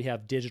style where you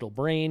have digital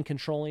brain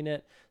controlling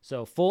it.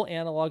 So full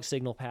analog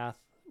signal path,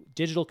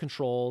 digital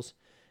controls,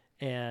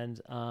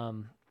 and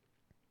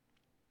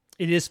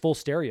it is full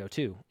stereo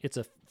too. It's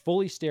a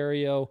fully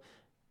stereo,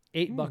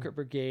 8 Bucket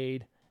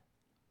Brigade,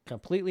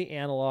 completely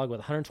analog with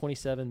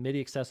 127 MIDI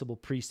accessible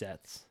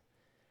presets.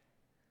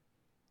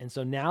 And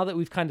so now that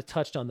we've kind of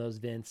touched on those,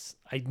 Vince,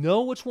 I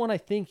know which one I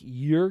think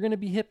you're going to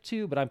be hip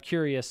to, but I'm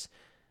curious,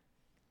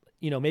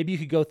 maybe you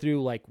could go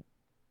through like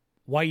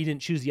why you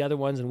didn't choose the other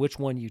ones and which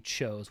one you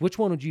chose. Which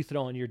one would you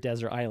throw on your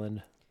desert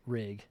island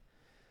rig?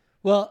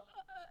 Well,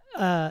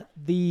 I'll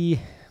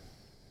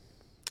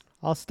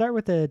start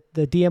with the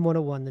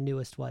DM101, the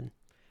newest one.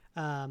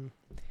 And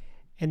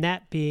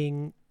that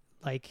being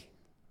like,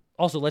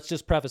 also, let's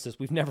just preface this.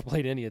 We've never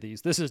played any of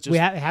these. This is just we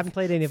haven't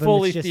played any of them.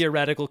 fully It's just,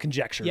 theoretical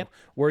conjecture. Yep.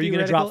 Where are you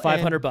going to drop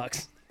Theoretical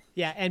 $500?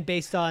 yeah, and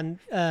based on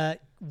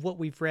what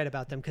we've read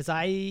about them, because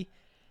I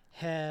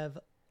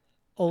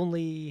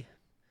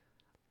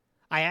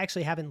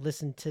actually haven't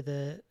listened to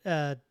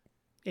the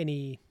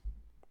any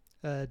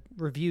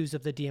reviews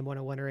of the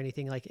DM101 or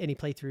anything, like any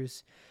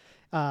playthroughs,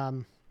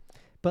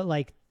 but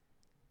like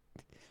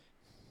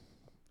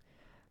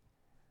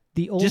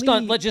the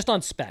only Just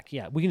on spec.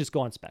 Yeah, we can just go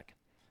on spec.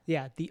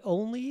 Yeah, the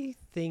only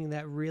thing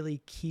that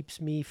really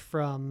keeps me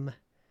from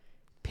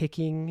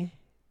picking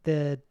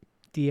the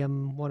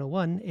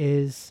DM101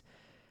 is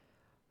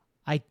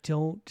I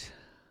don't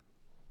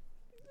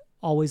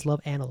always love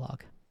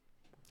analog.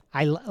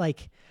 I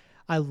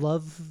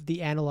love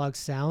the analog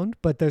sound,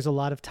 but there's a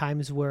lot of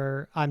times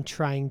where I'm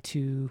trying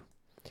to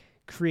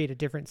create a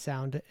different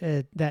sound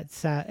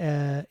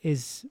that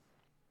is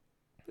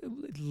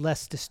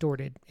less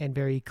distorted and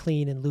very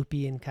clean and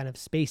loopy and kind of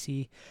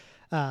spacey,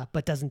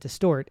 but doesn't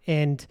distort.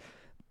 And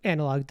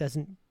analog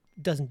doesn't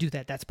do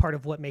that. That's part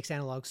of what makes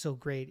analog so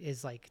great,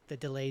 is like the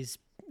delays,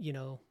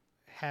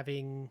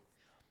 having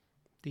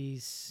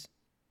these,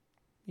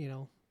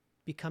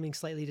 becoming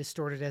slightly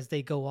distorted as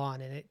they go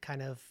on, and it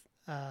kind of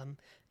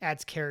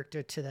adds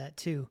character to that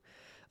too.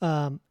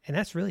 And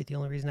that's really the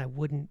only reason I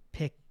wouldn't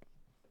pick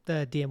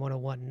the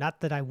DM101.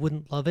 Not that I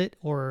wouldn't love it,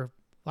 or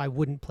I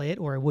wouldn't play it,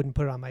 or I wouldn't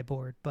put it on my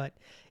board. But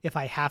if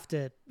I have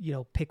to,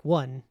 pick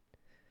one,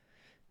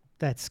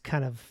 that's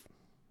kind of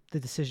the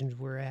decisions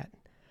we're at.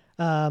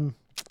 And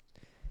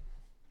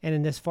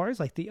then as far as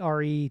like the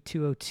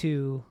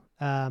RE202,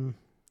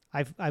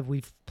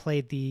 we've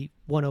played the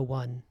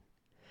 101,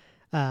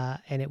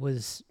 and it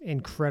was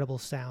incredible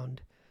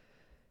sound.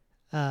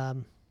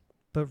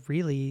 But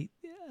really,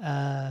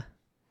 I'm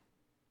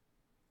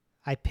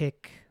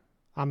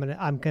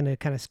gonna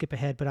kind of skip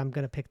ahead, but I'm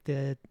gonna pick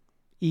the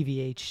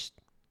EVH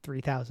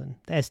 3000,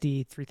 the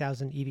SD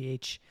 3000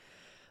 EVH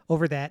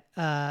over that,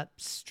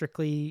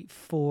 strictly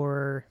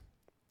for,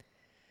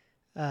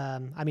 the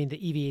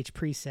EVH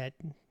preset,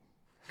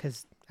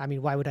 because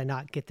why would I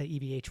not get the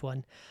EVH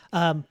one?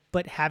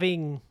 But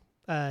having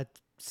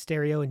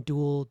stereo and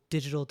dual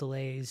digital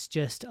delays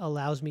just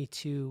allows me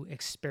to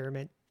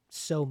experiment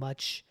so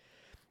much.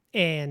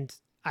 And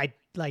I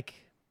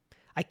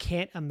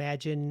can't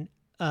imagine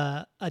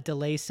a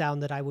delay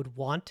sound that I would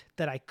want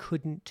that I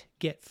couldn't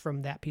get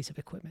from that piece of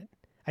equipment,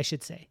 I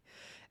should say.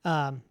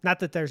 Not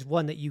that there's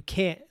one that you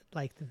can't,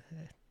 like,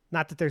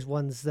 not that there's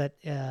ones that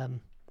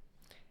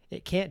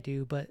it can't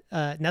do, but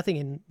nothing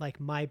in like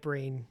my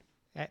brain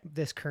at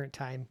this current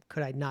time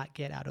could I not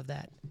get out of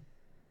that.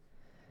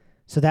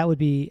 So that would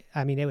be,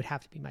 I mean, it would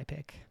have to be my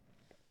pick.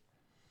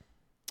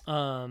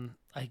 I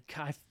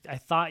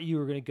thought you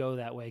were going to go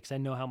that way because I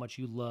know how much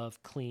you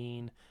love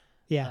clean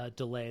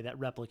delay that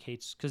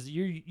replicates, because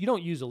you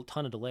don't use a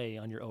ton of delay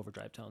on your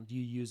overdrive tones.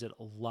 You use it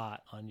a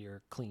lot on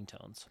your clean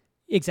tones.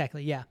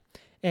 Exactly, yeah.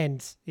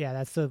 And yeah,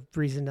 that's the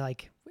reason,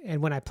 like, and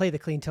when I play the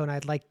clean tone, I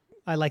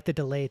like the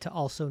delay to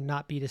also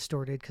not be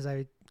distorted, because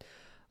I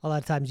a lot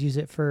of times use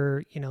it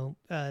for,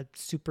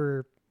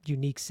 super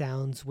unique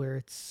sounds where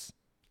it's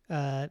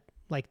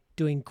like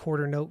doing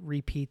quarter note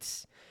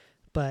repeats,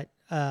 but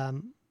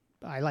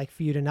I like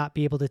for you to not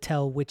be able to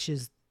tell which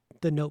is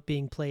the note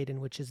being played and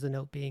which is the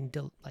note being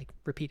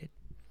repeated.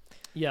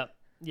 Yep.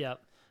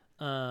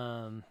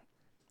 And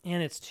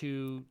it's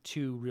two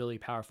really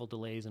powerful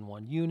delays in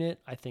one unit.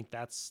 I think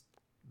that's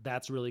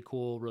really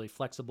cool, really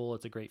flexible.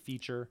 It's a great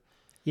feature.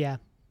 Yeah.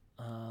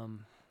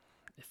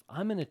 If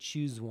I'm going to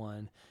choose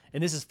one,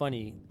 and this is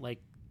funny,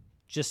 like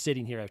just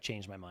sitting here, I've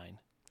changed my mind.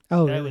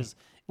 Oh, really?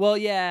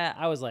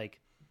 I was like,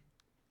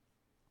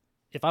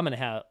 if I'm going to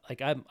have,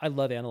 like, I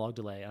love analog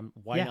delay.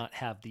 Why not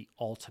have the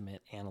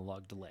ultimate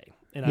analog delay?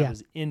 And I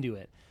was into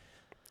it,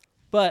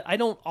 but I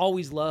don't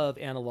always love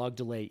analog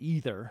delay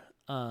either.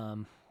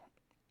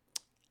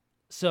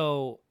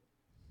 So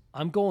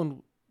I'm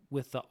going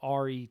with the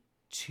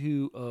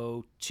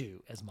RE202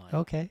 as mine.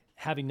 Okay.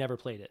 Having never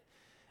played it.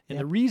 And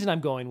the reason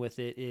I'm going with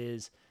it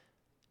is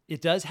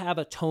it does have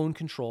a tone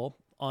control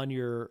on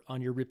your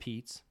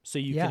repeats. So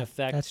you can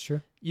affect, that's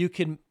true. You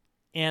can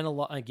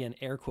analog, again,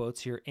 air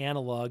quotes here,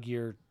 analog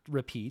your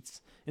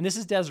repeats. And this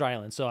is Desert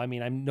Island. So, I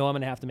mean, I know I'm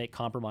going to have to make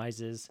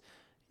compromises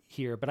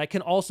here, but I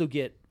can also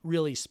get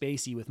really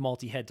spacey with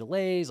multi-head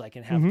delays. I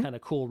can have kind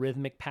of cool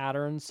rhythmic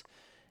patterns,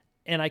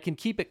 and I can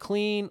keep it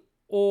clean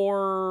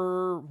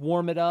or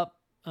warm it up.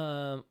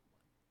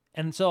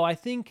 And so I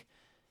think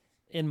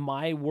in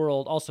my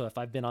world, also, if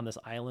I've been on this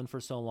island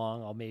for so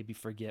long, I'll maybe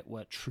forget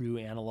what true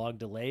analog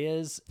delay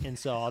is. And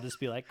so I'll just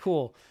be like,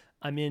 cool,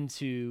 I'm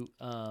into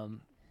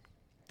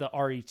the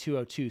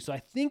RE202. So I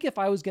think if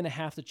I was going to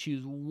have to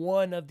choose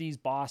one of these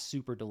Boss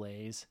super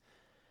delays,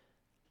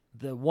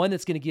 the one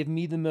that's going to give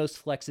me the most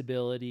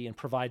flexibility and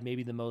provide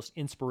maybe the most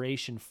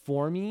inspiration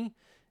for me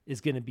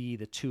is going to be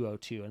the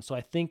 202. And so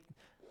I think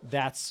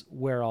that's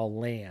where I'll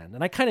land.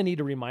 And I kind of need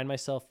to remind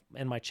myself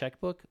in my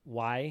checkbook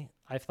why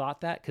I've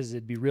thought that, because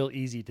it'd be real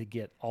easy to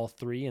get all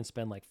three and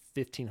spend like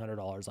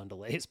 $1,500 on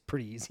delays.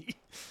 Pretty easy.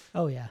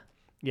 Oh, yeah.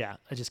 Yeah,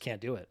 I just can't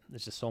do it.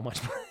 It's just so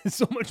much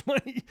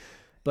money.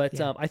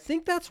 But I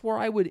think that's where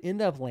I would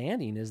end up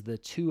landing, is the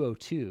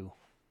 202.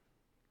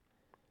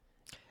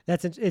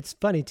 It's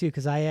funny too,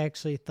 because I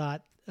actually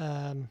thought,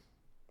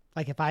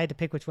 like, if I had to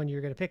pick which one you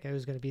were going to pick, it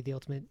was going to be the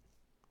ultimate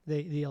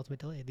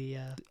delay, the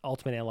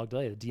ultimate analog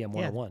delay, the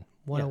DM101.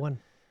 101.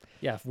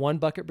 Yeah, if one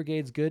bucket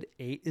brigade's good,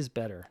 8 is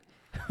better.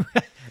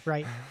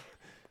 Right.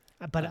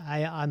 But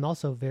I'm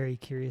also very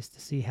curious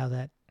to see how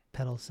that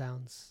pedal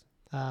sounds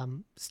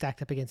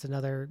stacked up against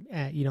another,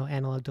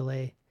 analog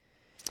delay.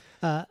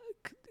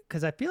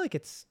 Because I feel like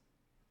it's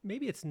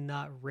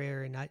not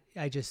rare, and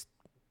I just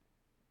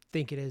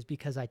think it is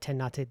because I tend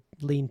not to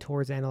lean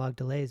towards analog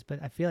delays,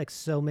 but I feel like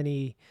so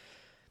many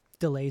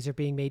delays are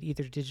being made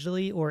either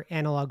digitally or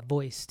analog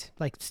voiced,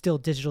 like still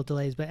digital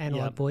delays, but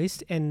analog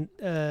voiced. And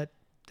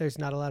there's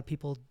not a lot of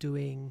people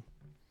doing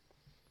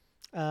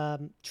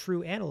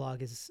true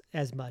analog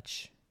as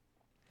much.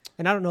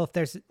 And I don't know if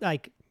there's,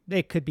 like,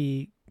 it could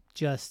be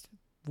just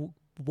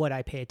what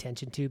I pay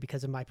attention to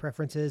because of my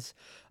preferences.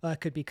 It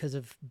could be because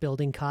of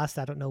building costs.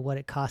 I don't know what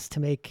it costs to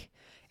make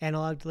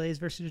analog delays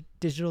versus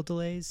digital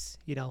delays,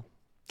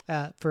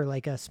 for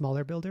like a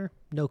smaller builder.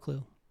 No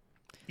clue.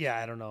 Yeah,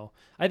 I don't know.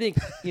 I think,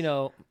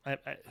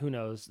 who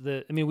knows?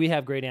 We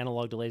have great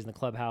analog delays in the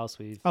clubhouse.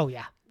 The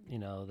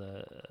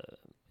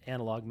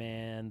Analog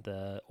Man,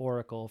 the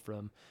Oracle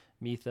from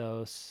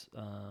Mythos,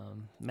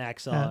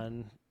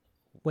 Maxon.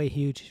 Way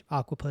huge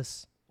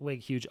Aquapus.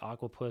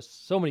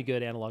 So many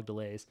good analog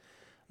delays.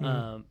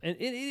 And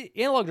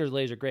analog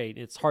delays are great.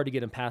 It's hard to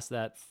get them past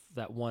that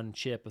one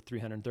chip of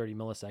 330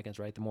 milliseconds,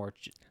 right? The more,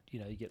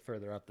 you get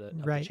further up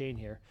the chain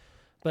here.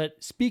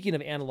 But speaking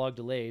of analog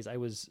delays, I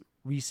was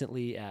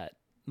recently at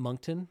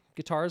Moncton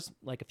Guitars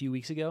like a few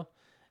weeks ago,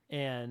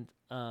 and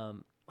I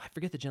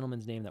forget the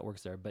gentleman's name that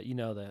works there, but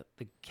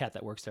the cat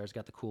that works there has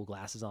got the cool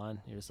glasses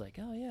on. You're just like,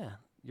 oh yeah,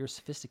 you're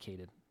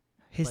sophisticated.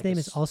 His name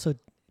is also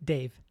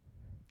Dave.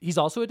 He's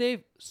also a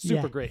Dave?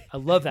 Super great. I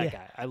love that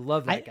guy. I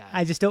love that guy.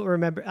 I just don't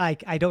remember.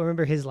 I don't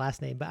remember his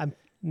last name, but I'm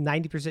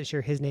 90%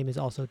 sure his name is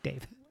also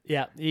Dave.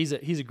 Yeah, he's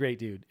a great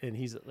dude, and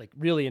he's like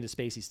really into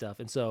spacey stuff.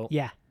 And so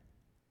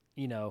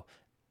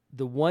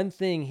the one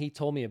thing he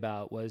told me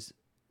about was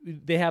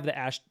they have the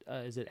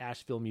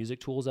Asheville Music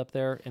Tools up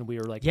there, and we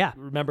were like,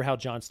 remember how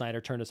John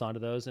Snyder turned us onto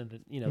those, and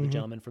the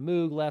gentleman from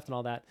Moog left and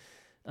all that,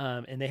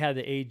 and they had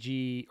the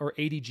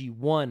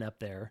ADG1 up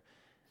there,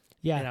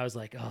 and I was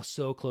like, oh,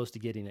 so close to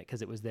getting it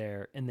because it was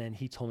there, and then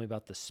he told me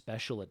about the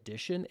special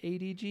edition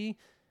ADG,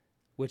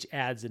 which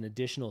adds an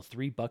additional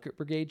 3 Bucket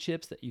Brigade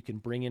chips that you can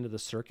bring into the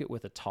circuit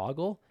with a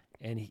toggle,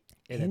 and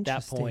at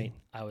that point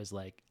I was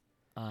like,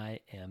 I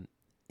am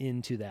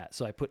into that,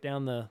 so I put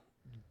down the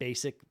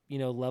basic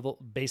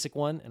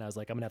one, and I was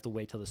like, I'm gonna have to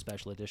wait till the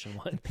special edition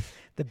one.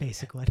 The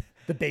basic one.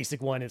 The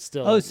basic one, it's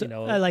still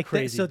I like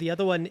crazy. That. So the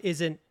other one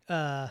isn't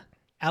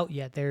out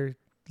yet.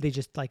 They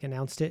just like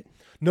announced it.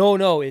 No,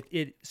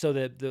 so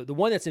the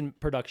one that's in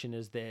production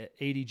is the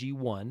ADG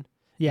one.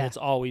 Yeah, it's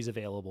always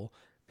available.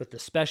 But the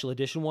special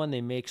edition one,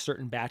 they make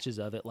certain batches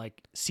of it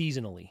like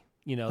seasonally.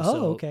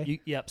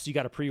 Okay. So you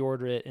got to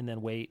pre-order it and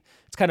then wait.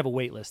 It's kind of a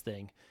wait list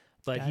thing.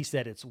 But he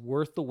said it's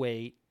worth the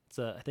wait.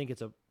 I think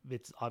it's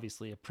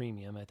obviously a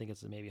premium. I think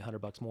it's maybe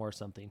 $100 more or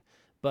something.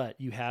 But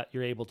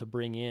you're able to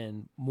bring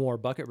in more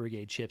Bucket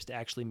Brigade chips to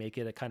actually make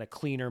it a kind of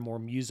cleaner, more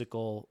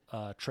musical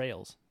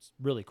trails. It's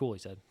really cool, he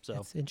said. So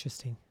that's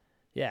interesting.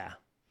 Yeah.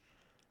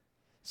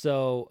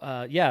 So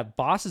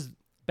Boss is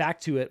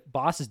back to it.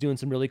 Boss is doing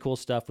some really cool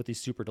stuff with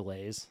these super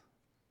delays.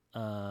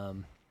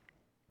 And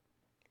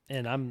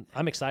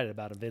I'm excited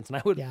about it, Vince. And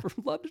I would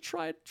love to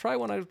try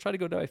one. I tried to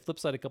go to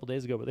Flipside a couple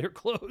days ago, but they were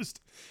closed.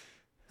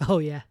 Oh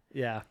yeah.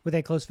 Yeah. Were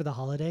they closed for the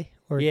holiday?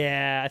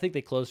 Yeah, I think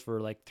they closed for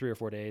like 3 or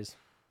 4 days.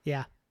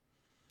 Yeah.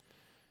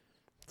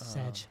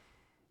 Sad.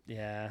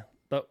 Yeah.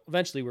 But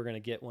eventually we're going to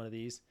get one of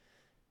these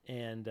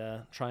and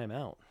try them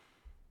out.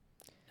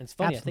 And it's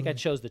funny. Absolutely. I think I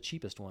chose the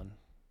cheapest one,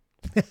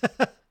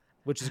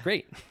 which is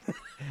great.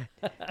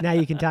 Now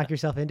you can talk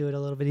yourself into it a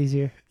little bit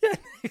easier. Yeah,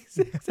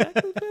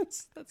 exactly.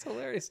 That's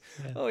hilarious.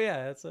 Yeah. Oh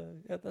yeah.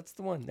 That's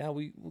the one. Now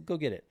we'll go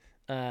get it.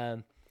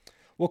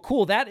 Well,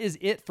 cool. That is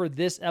it for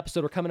this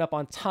episode. We're coming up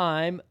on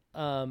time.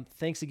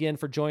 Thanks again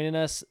for joining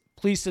us.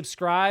 Please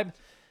subscribe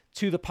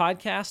to the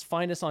podcast.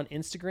 Find us on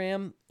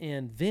Instagram.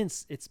 And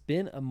Vince, it's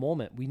been a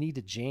moment. We need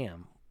to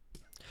jam.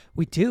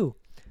 We do.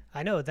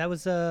 I know. That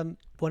was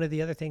one of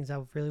the other things I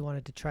really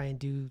wanted to try and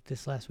do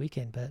this last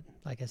weekend. But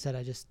like I said,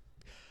 I just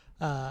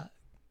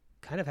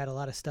kind of had a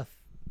lot of stuff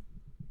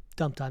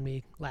dumped on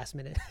me last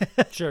minute.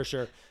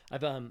 Sure.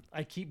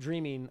 I keep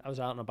dreaming. I was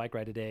out on a bike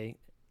ride today.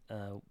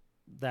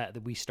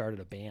 That we started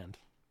a band.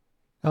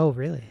 Oh,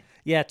 really?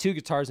 Yeah, 2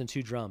 guitars and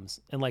 2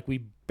 drums, and like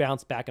we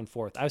bounced back and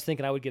forth. I was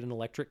thinking I would get an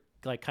electric,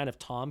 like kind of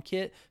tom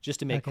kit, just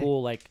to make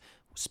cool, like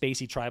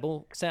spacey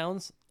tribal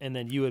sounds, and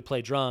then you would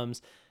play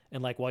drums,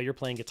 and like while you're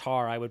playing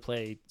guitar, I would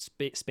play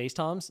space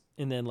toms,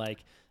 and then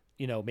like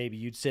maybe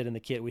you'd sit in the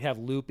kit. We'd have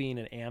looping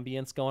and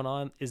ambience going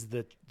on. Is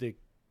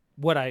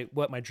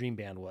what my dream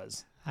band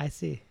was. I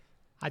see.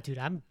 Dude,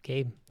 I'm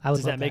game.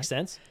 Does that make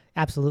sense?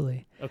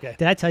 Absolutely. Okay.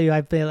 Did I tell you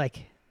I've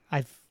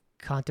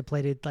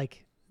contemplated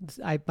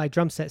my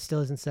drum set still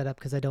isn't set up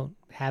because I don't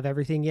have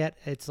everything yet.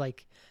 It's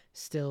like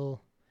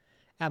still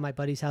at my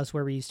buddy's house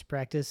where we used to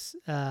practice.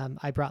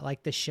 I brought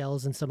like the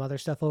shells and some other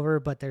stuff over,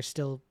 but there's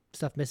still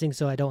stuff missing,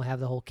 so I don't have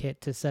the whole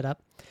kit to set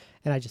up,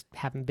 and I just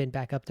haven't been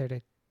back up there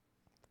to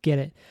get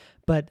it.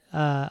 But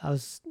I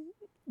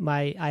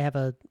have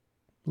a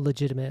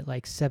legitimate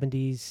like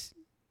 70s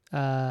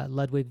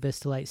Ludwig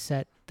Vistalite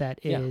set that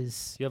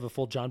is. You have a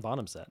full John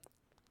Bonham set.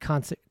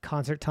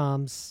 Concert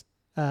toms.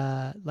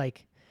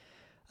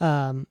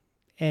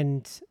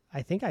 And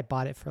I think I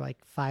bought it for like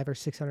 $500 or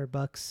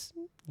 $600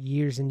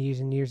 years and years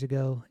and years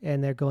ago,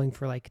 and they're going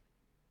for like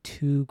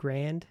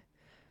 $2,000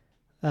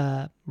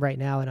 right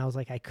now. And I was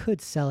like, I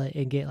could sell it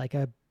and get like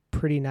a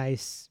pretty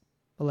nice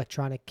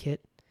electronic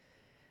kit.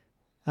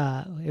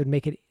 It would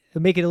make it a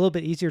little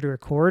bit easier to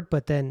record,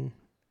 but then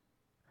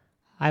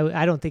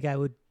I don't think I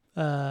would.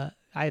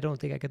 I don't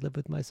think I could live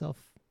with myself.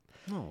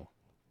 No.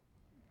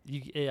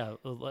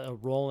 A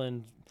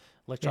Roland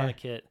electronic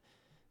kit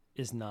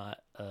is not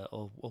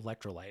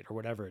electrolyte or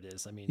whatever it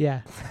is. I mean,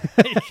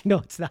 no,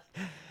 it's not.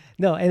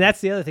 No, and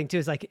that's the other thing too.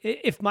 Is like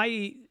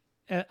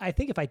I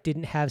think if I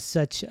didn't have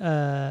such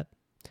a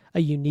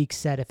unique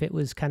set, if it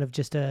was kind of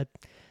just a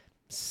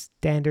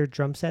standard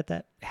drum set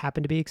that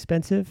happened to be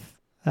expensive,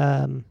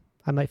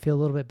 I might feel a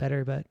little bit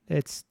better. But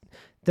it's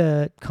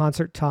the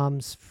concert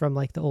toms from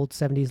like the old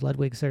 70s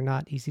Ludwigs are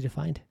not easy to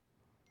find.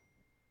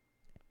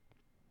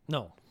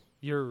 No,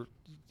 you're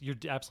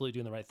absolutely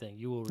doing the right thing.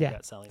 You will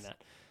regret selling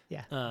that.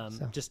 Yeah.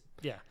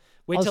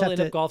 Wait till the end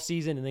of golf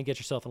season and then get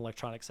yourself an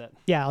electronic set.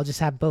 Yeah, I'll just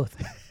have both.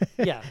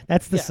 Yeah.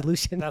 That's the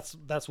solution.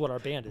 That's what our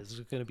band is.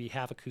 It's going to be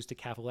half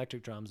acoustic, half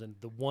electric drums, and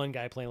the one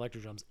guy playing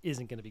electric drums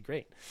isn't going to be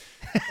great.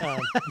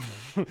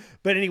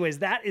 But anyways,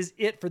 that is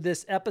it for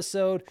this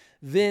episode.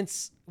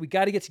 Vince, we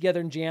got to get together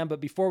and jam, but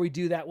before we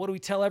do that, what do we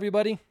tell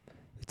everybody?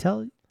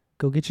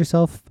 Go get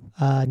yourself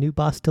a new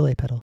Boss delay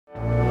pedal.